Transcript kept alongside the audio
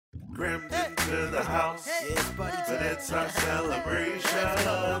Crimson to the house, but it's our celebration.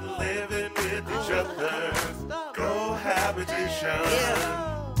 Living with each other, cohabitation.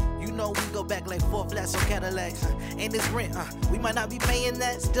 You know we go back like 4 flats on Cadillacs. And it's rent, we might not be paying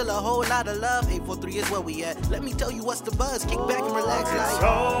that. Still a whole lot of love. 843 is where we at. Let me tell you what's the buzz. Kick back and relax. It's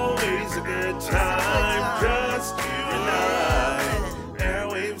always a good time, just you and I.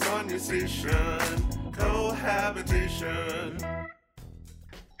 Airwaves on your station, cohabitation.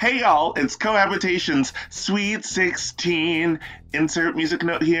 Hey y'all, it's Cohabitation's Sweet 16. Insert music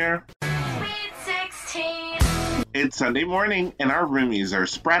note here. Sweet 16. It's Sunday morning and our roomies are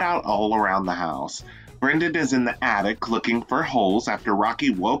spread out all around the house. Brendan is in the attic looking for holes after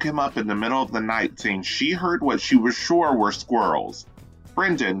Rocky woke him up in the middle of the night saying she heard what she was sure were squirrels.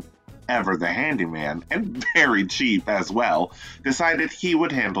 Brendan, ever the handyman, and very cheap as well, decided he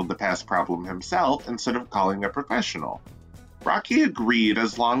would handle the pest problem himself instead of calling a professional. Rocky agreed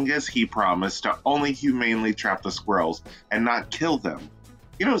as long as he promised to only humanely trap the squirrels and not kill them.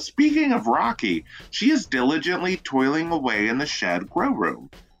 You know, speaking of Rocky, she is diligently toiling away in the shed grow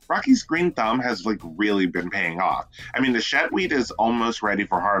room. Rocky's green thumb has really been paying off. I mean, the shed wheat is almost ready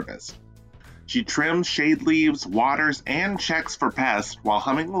for harvest. She trims shade leaves, waters, and checks for pests while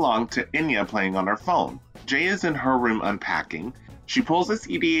humming along to Enya playing on her phone. Jay is in her room unpacking. She pulls a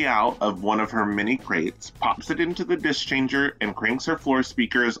CD out of one of her mini crates, pops it into the disc changer, and cranks her floor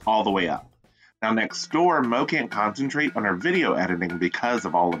speakers all the way up. Now next door, Mo can't concentrate on her video editing because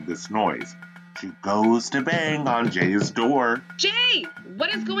of all of this noise. She goes to bang on Jay's door. Jay,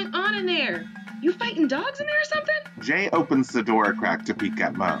 what is going on in there? You fighting dogs in there or something? Jay opens the door a crack to peek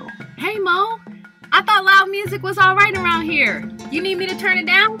at Mo. Hey, Mo. I thought loud music was all right around here. You need me to turn it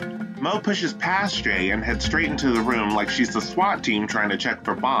down? Mo pushes past Jay and heads straight into the room like she's the SWAT team trying to check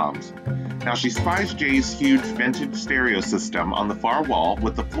for bombs. Now she spies Jay's huge vintage stereo system on the far wall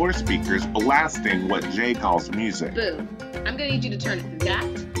with the floor speakers blasting what Jay calls music. Boo. I'm gonna need you to turn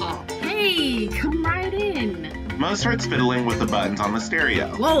that off. Hey, come right in. Mo starts fiddling with the buttons on the stereo.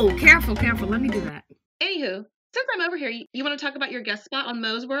 Whoa, careful. Let me do that. Anywho, since I'm over here, you want to talk about your guest spot on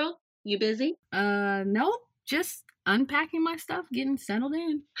Mo's World? You busy? No, just unpacking my stuff, getting settled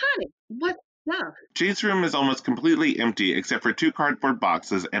in. Honey, what's up? Jay's room is almost completely empty except for 2 cardboard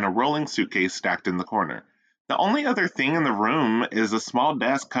boxes and a rolling suitcase stacked in the corner. The only other thing in the room is a small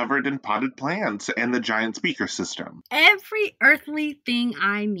desk covered in potted plants and the giant speaker system. Every earthly thing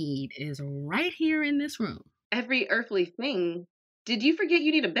I need is right here in this room. Every earthly thing? Did you forget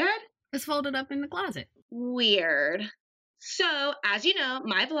you need a bed? It's folded up in the closet. Weird. So, as you know,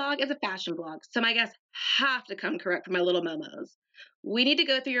 my vlog is a fashion vlog, so my guests have to come correct for my little momos. We need to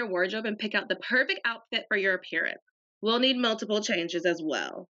go through your wardrobe and pick out the perfect outfit for your appearance. We'll need multiple changes as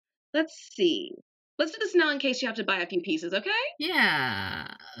well. Let's see. Let's do this now in case you have to buy a few pieces, okay?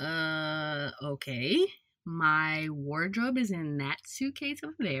 Yeah, okay. My wardrobe is in that suitcase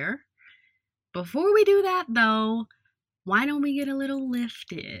over there. Before we do that, though, why don't we get a little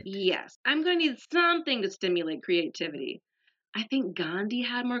lifted? Yes, I'm going to need something to stimulate creativity. I think Gandhi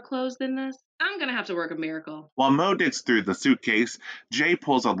had more clothes than this. I'm going to have to work a miracle. While Mo digs through the suitcase, Jay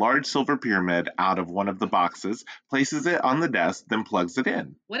pulls a large silver pyramid out of one of the boxes, places it on the desk, then plugs it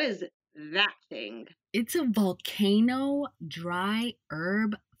in. What is that thing? It's a volcano dry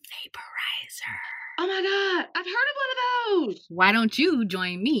herb vaporizer. Oh my God, I've heard of one of those. Why don't you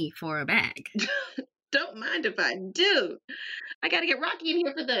join me for a bag? Don't mind if I do. I gotta get Rocky in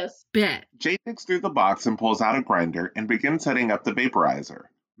here for this. Bet. Jay digs through the box and pulls out a grinder and begins setting up the vaporizer.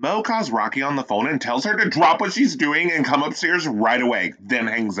 Mo calls Rocky on the phone and tells her to drop what she's doing and come upstairs right away, then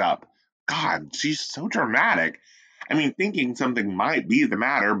hangs up. God, she's so dramatic. I mean, thinking something might be the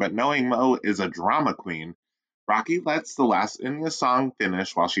matter, but knowing Mo is a drama queen, Rocky lets the last Enya song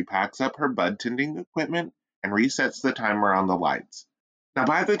finish while she packs up her bud tending equipment and resets the timer on the lights. Now,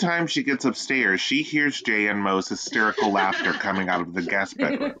 by the time she gets upstairs, she hears Jay and Mo's hysterical laughter coming out of the guest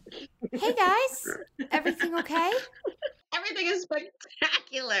bedroom. Hey guys, everything okay? Everything is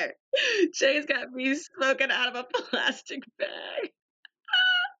spectacular. Jay's got me smoking out of a plastic bag.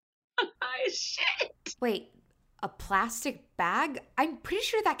 Shit. Wait, a plastic bag? I'm pretty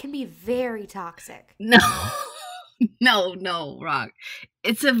sure that can be very toxic. No, no, Rock.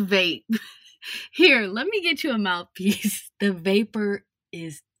 It's a vape. Here, let me get you a mouthpiece. The vapor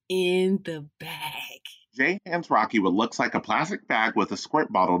is in the bag. Jay hands Rocky what looks like a plastic bag with a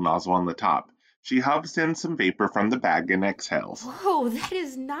squirt bottle nozzle on the top. She huffs in some vapor from the bag and exhales. Whoa, that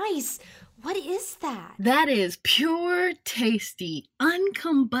is nice. What is that? That is pure, tasty,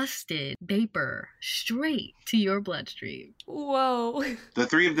 uncombusted vapor straight to your bloodstream. Whoa. The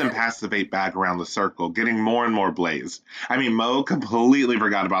three of them pass the vape bag around the circle, getting more and more blazed. Mo completely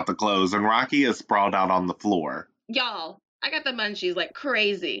forgot about the clothes, and Rocky is sprawled out on the floor. Y'all, I got the munchies like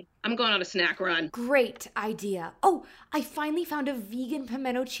crazy. I'm going on a snack run. Great idea. Oh, I finally found a vegan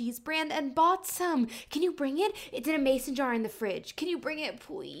pimento cheese brand and bought some. Can you bring it? It's in a mason jar in the fridge. Can you bring it,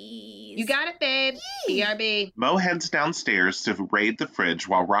 please? You got it, babe. BRB. Mo heads downstairs to raid the fridge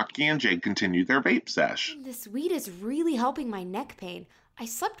while Rocky and Jay continue their vape sesh. This weed is really helping my neck pain. I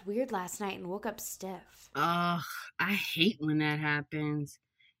slept weird last night and woke up stiff. Ugh, I hate when that happens.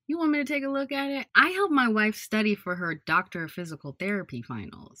 You want me to take a look at it? I helped my wife study for her Doctor of Physical Therapy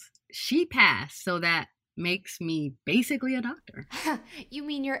finals. She passed, so that makes me basically a doctor. You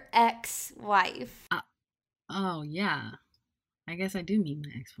mean your ex-wife? Oh, yeah. I guess I do mean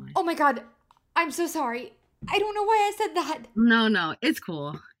my ex-wife. Oh my god, I'm so sorry. I don't know why I said that. No, it's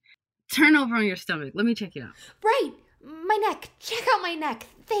cool. Turn over on your stomach. Let me check it out. Right, my neck. Check out my neck.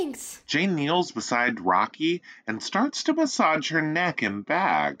 Thanks. Jay kneels beside Rocky and starts to massage her neck and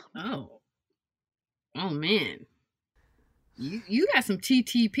bag. Oh man. You got some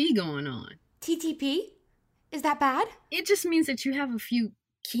TTP going on. TTP? Is that bad? It just means that you have a few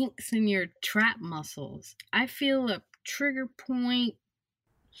kinks in your trap muscles. I feel a trigger point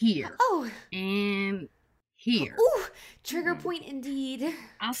here. Oh. And here. Ooh, trigger point indeed.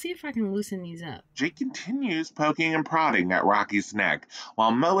 I'll see if I can loosen these up. Jay continues poking and prodding at Rocky's neck,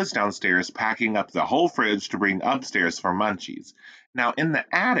 while Mo is downstairs packing up the whole fridge to bring upstairs for munchies. Now, in the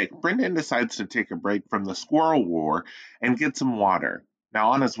attic, Brendan decides to take a break from the squirrel war and get some water.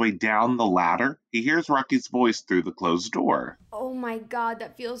 Now, on his way down the ladder, he hears Rocky's voice through the closed door. Oh my god,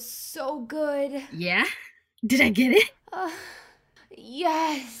 that feels so good. Yeah? Did I get it?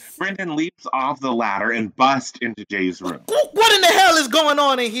 Yes. Brendan leaps off the ladder and busts into Jay's room. What in the hell is going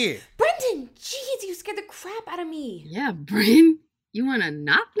on in here? Brendan, jeez, you scared the crap out of me. Yeah, Bryn. You want to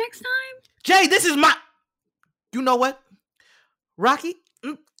knock next time? Jay, this is my... You know what? Rocky,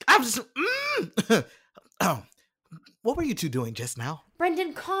 I was... What were you two doing just now?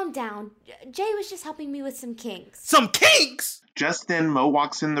 Brendan, calm down. Jay was just helping me with some kinks. Some kinks? Just then, Mo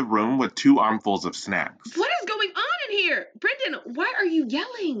walks in the room with 2 armfuls of snacks. What is going on in here? Brendan, why are you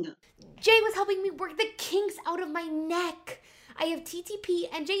yelling? Jay was helping me work the kinks out of my neck. I have TTP,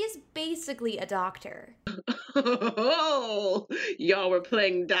 and Jay is basically a doctor. Oh, y'all were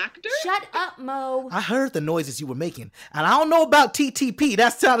playing doctor? Shut up, Mo. I heard the noises you were making, and I don't know about TTP.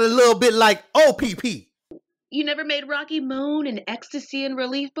 That sounded a little bit like OPP. You never made Rocky moan in ecstasy and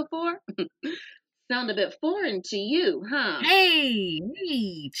relief before? Sound a bit foreign to you, huh? Hey,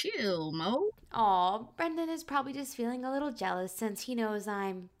 chill, Mo. Aw, Brendan is probably just feeling a little jealous since he knows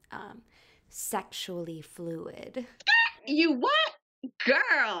I'm, sexually fluid. You what?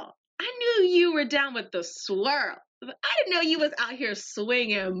 Girl, I knew you were down with the swirl. But I didn't know you was out here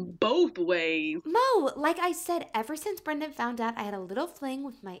swinging both ways. Mo, like I said, ever since Brendan found out I had a little fling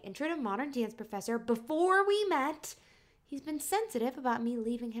with my Intro to Modern Dance professor before we met, he's been sensitive about me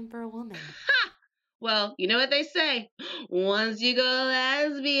leaving him for a woman. Ha! Well, you know what they say. Once you go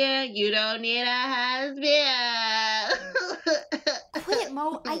lesbian, you don't need a husband. Quit it,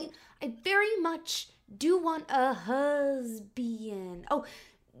 Mo. I very much do want a husband. Oh,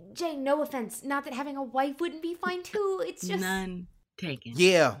 Jay, no offense. Not that having a wife wouldn't be fine too. It's just... None taken.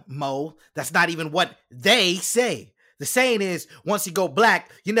 Yeah, Mo. That's not even what they say. The saying is, once you go black,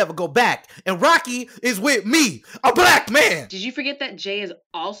 you never go back. And Rocky is with me, a black man. Did you forget that Jay is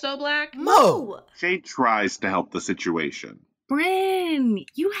also black? Mo. Jay tries to help the situation. Bryn,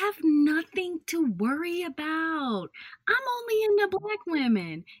 you have nothing to worry about. I'm only into black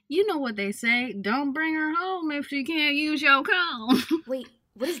women. You know what they say. Don't bring her home if she can't use your comb. Wait,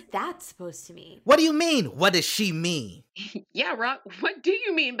 what is that supposed to mean? What do you mean? What does she mean? Yeah, Rock, what do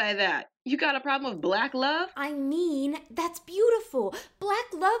you mean by that? You got a problem with black love? I mean, that's beautiful. Black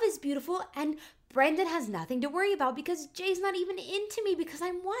love is beautiful, and Brendan has nothing to worry about because Jay's not even into me because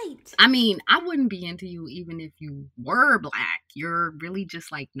I'm white. I mean, I wouldn't be into you even if you were black. You're really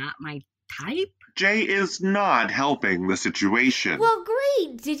just like not my type. Jay is not helping the situation. Well,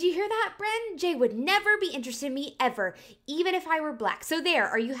 great. Did you hear that, Bren? Jay would never be interested in me ever, even if I were black. So there,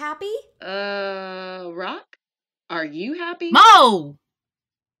 are you happy? Rock? Are you happy? Mo!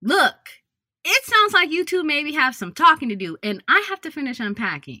 Look, it sounds like you two maybe have some talking to do, and I have to finish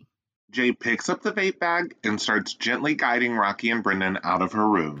unpacking. Jay picks up the vape bag and starts gently guiding Rocky and Brendan out of her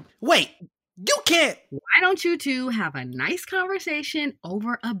room. Wait, You can't. Why don't you two have a nice conversation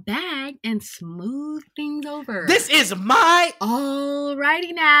over a bag and smooth things over? This is my...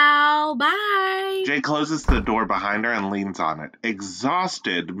 Alrighty now. Bye. Jay closes the door behind her and leans on it.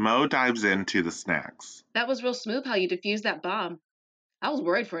 Exhausted, Mo dives into the snacks. That was real smooth how you defused that bomb. I was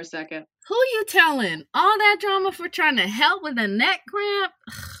worried for a second. Who you telling? All that drama for trying to help with a neck cramp?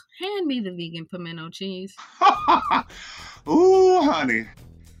 Hand me the vegan pimento cheese. Ooh, honey.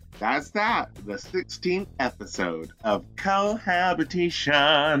 That's that. The 16th episode of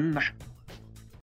Cohabitation.